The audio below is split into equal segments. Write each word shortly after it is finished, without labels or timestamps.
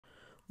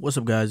What's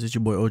up, guys? It's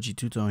your boy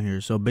OG2Tone here.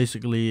 So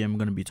basically, I'm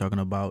gonna be talking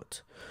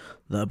about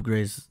the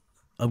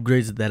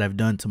upgrades that I've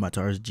done to my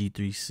Taurus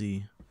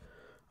G3C.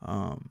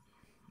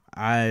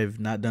 I've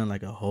not done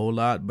like a whole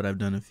lot, but I've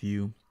done a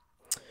few.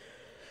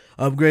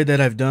 Upgrade that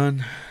I've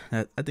done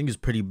that I think is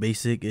pretty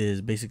basic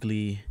is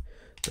basically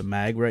the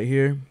mag right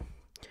here,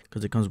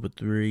 because it comes with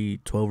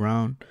three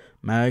 12-round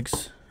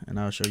mags, and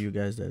I'll show you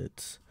guys that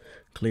it's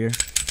clear,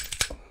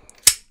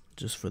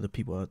 just for the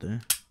people out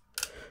there.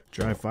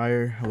 Dry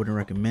fire, I wouldn't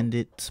recommend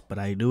it, but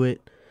I do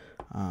it.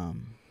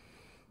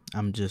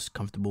 I'm just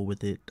comfortable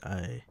with it.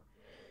 I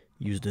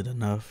used it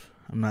enough.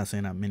 I'm not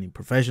saying I'm any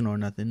professional or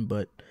nothing,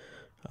 but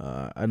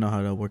I know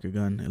how to work a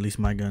gun, at least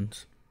my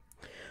guns.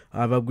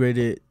 I've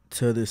upgraded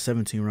to this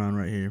 17 round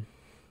right here.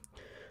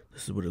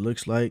 This is what it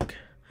looks like.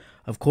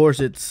 Of course,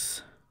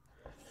 it's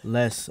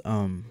less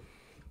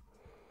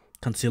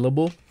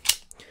concealable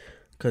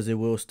because it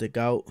will stick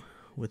out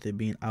with it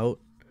being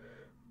out,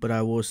 but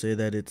I will say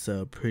that it's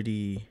a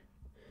pretty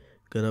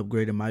good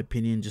upgrade in my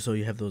opinion, just so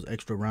you have those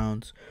extra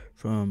rounds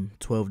from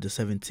 12 to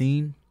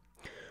 17.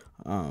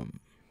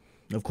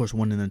 Of course,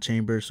 one in the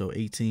chamber, so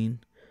 18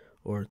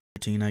 or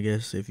 13, I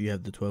guess, if you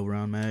have the 12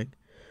 round mag.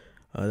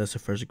 That's the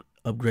first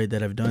upgrade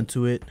that I've done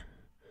to it.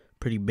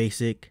 Pretty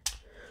basic,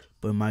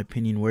 but in my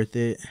opinion worth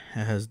it.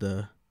 It has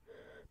the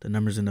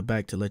numbers in the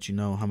back to let you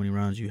know how many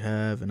rounds you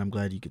have, and I'm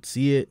glad you could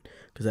see it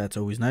because that's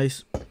always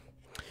nice.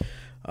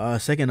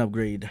 Second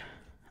upgrade,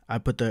 I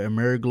put the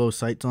AmeriGlow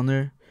sights on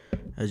there,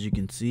 as you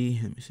can see.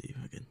 Let me see if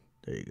I can.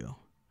 There you go.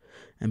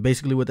 And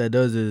basically what that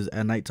does is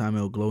at nighttime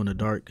it'll glow in the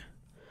dark.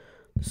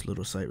 This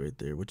little sight right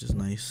there, which is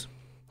nice.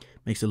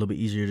 Makes it a little bit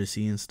easier to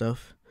see and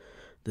stuff.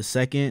 The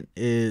second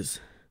is,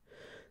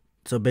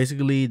 so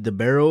basically the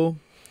barrel,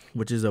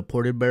 which is a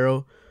ported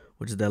barrel,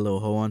 which is that little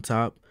hole on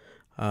top.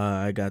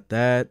 I got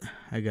that.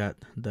 I got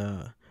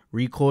the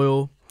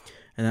recoil,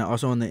 and then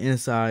also on the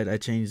inside I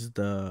changed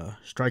the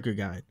striker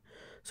guide.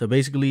 So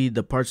basically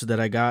the parts that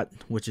I got,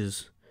 which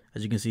is,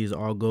 as you can see, is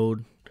all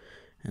gold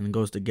and it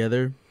goes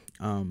together,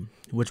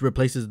 which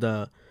replaces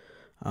the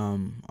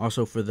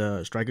also for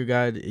the striker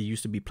guide, it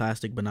used to be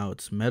plastic, but now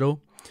it's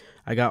metal.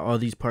 I got all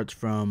these parts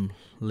from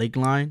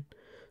Lakeline,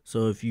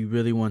 so if you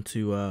really want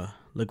to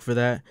look for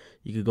that,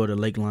 you could go to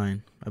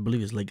Lakeline. I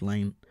believe it's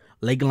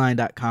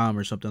lakeline.com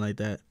or something like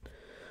that.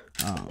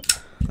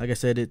 Like I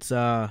said, it's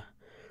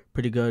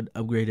pretty good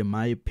upgrade in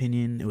my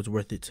opinion. It was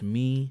worth it to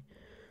me.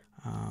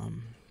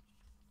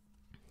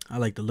 I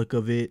like the look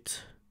of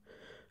it.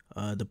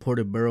 The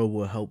ported barrel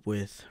will help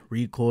with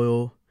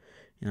recoil,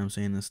 you know what I'm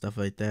saying, and stuff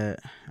like that.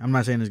 I'm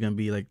not saying it's gonna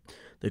be like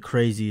the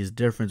craziest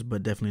difference,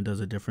 but definitely does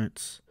a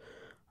difference.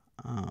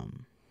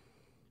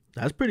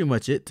 That's pretty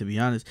much it, to be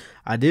honest.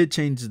 I did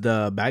change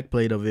the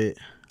backplate of it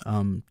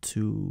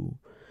to,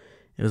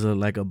 it was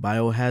like a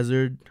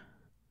biohazard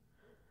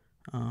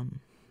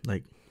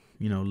like,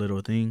 you know,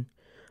 little thing,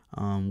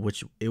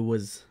 which it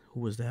was, who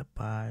was that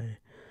by?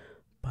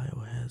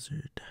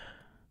 Biohazard.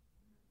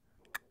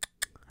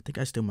 I think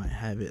I still might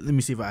have it. Let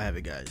me see if I have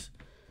it, guys,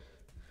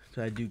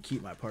 because I do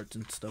keep my parts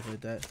and stuff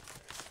like that.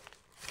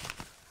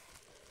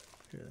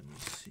 Here, let me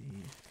see.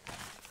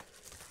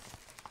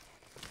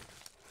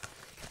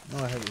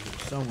 I have it here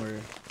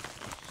somewhere.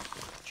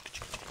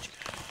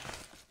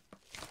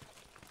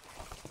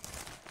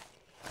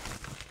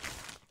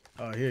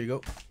 Oh, here you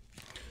go.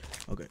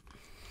 Okay,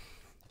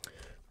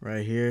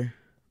 right here.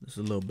 This is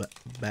a little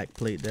back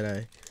plate that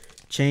I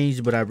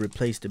changed, but I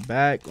replaced it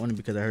back only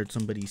because I heard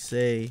somebody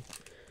say,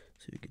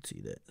 so you can see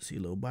that, see a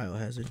little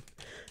biohazard.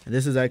 And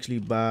this is actually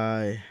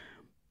by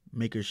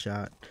Maker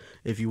Shot,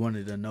 if you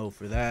wanted to know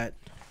for that,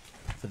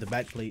 for the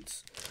back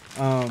plates.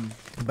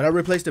 But I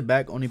replaced it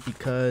back only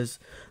because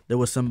there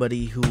was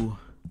somebody who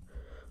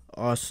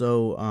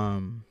also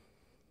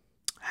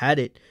had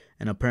it,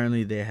 and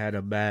apparently they had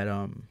a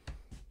bad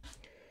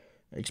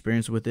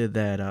experience with it,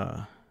 that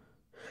I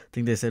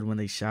think they said when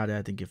they shot it,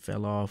 I think it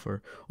fell off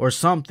or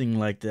something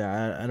like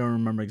that. I don't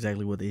remember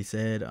exactly what they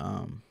said.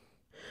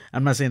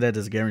 I'm not saying that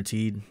it's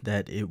guaranteed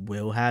that it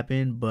will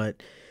happen,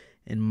 but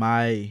in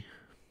my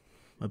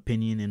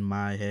opinion, in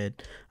my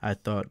head, I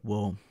thought,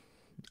 well,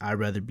 I'd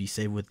rather be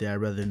safe with it. I'd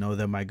rather know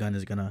that my gun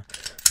is gonna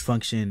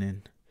function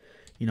and,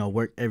 you know,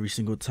 work every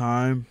single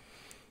time.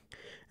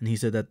 And he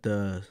said that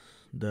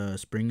the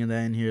spring in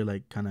that in here,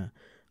 like, kind of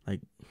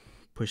like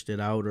pushed it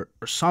out or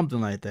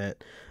something like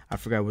that. I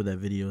forgot where that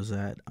video is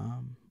at.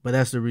 But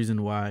that's the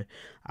reason why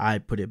I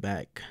put it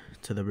back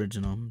to the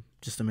original,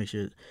 just to make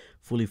sure it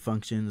fully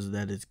functions,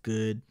 that it's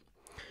good.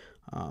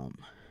 In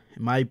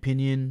my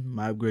opinion,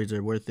 my upgrades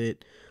are worth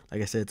it.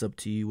 Like I said, it's up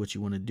to you what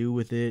you want to do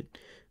with it.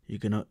 You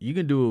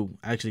can do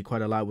actually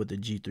quite a lot with the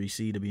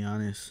G3C, to be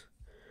honest.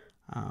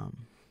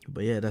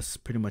 But yeah, that's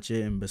pretty much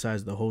it. And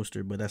besides the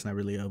holster, but that's not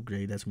really an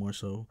upgrade. That's more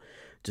so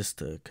just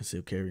to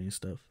conceal carry and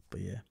stuff.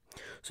 But yeah,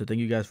 so thank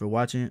you guys for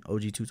watching.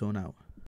 OG2Tone out.